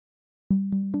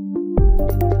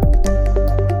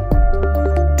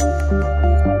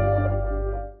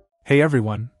Hey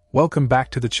everyone, welcome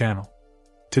back to the channel.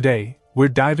 Today, we're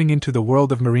diving into the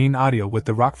world of marine audio with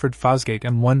the Rockford Fosgate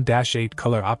M1-8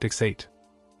 color Optix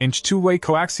 8-inch two-way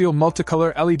coaxial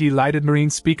multicolor LED lighted marine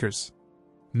speakers.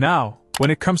 Now,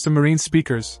 when it comes to marine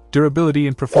speakers, durability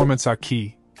and performance are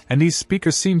key, and these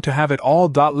speakers seem to have it all.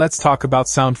 Let's talk about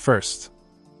sound first.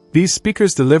 These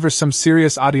speakers deliver some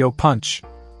serious audio punch.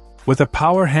 With a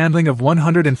power handling of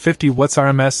 150 watts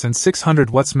RMS and 600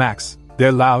 watts max,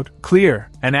 they're loud, clear,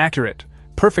 and accurate,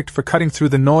 perfect for cutting through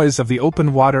the noise of the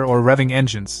open water or revving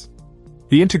engines.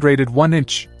 The integrated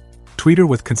 1-inch tweeter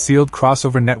with concealed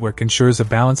crossover network ensures a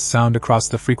balanced sound across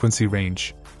the frequency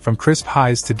range, from crisp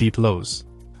highs to deep lows.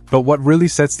 But what really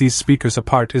sets these speakers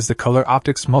apart is the Color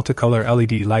Optix multicolor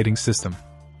LED lighting system.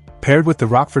 Paired with the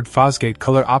Rockford Fosgate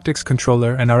Color Optix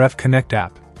controller and RF Connect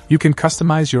app, you can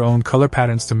customize your own color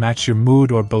patterns to match your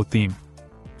mood or boat theme.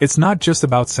 It's not just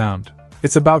about sound,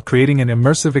 it's about creating an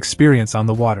immersive experience on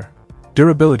the water.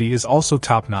 Durability is also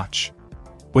top-notch.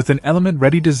 With an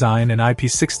element-ready design and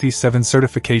IP67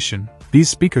 certification, these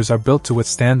speakers are built to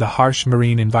withstand the harsh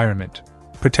marine environment,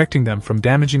 protecting them from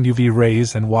damaging UV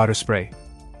rays and water spray.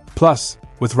 Plus,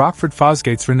 with Rockford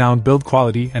Fosgate's renowned build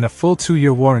quality and a full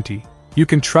 2-year warranty, you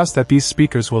can trust that these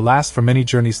speakers will last for many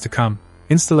journeys to come.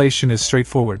 Installation is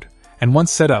straightforward, and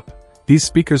once set up, these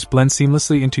speakers blend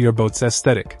seamlessly into your boat's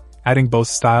aesthetic, adding both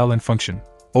style and function.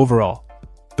 Overall,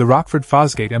 the Rockford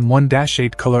Fosgate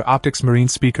M1-8 color Optix marine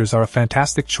speakers are a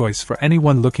fantastic choice for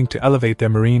anyone looking to elevate their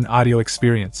marine audio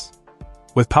experience.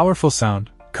 With powerful sound,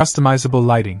 customizable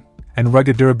lighting, and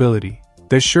rugged durability,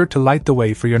 they're sure to light the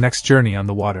way for your next journey on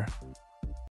the water.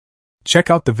 Check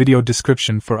out the video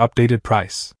description for updated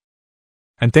price.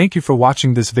 And thank you for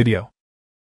watching this video.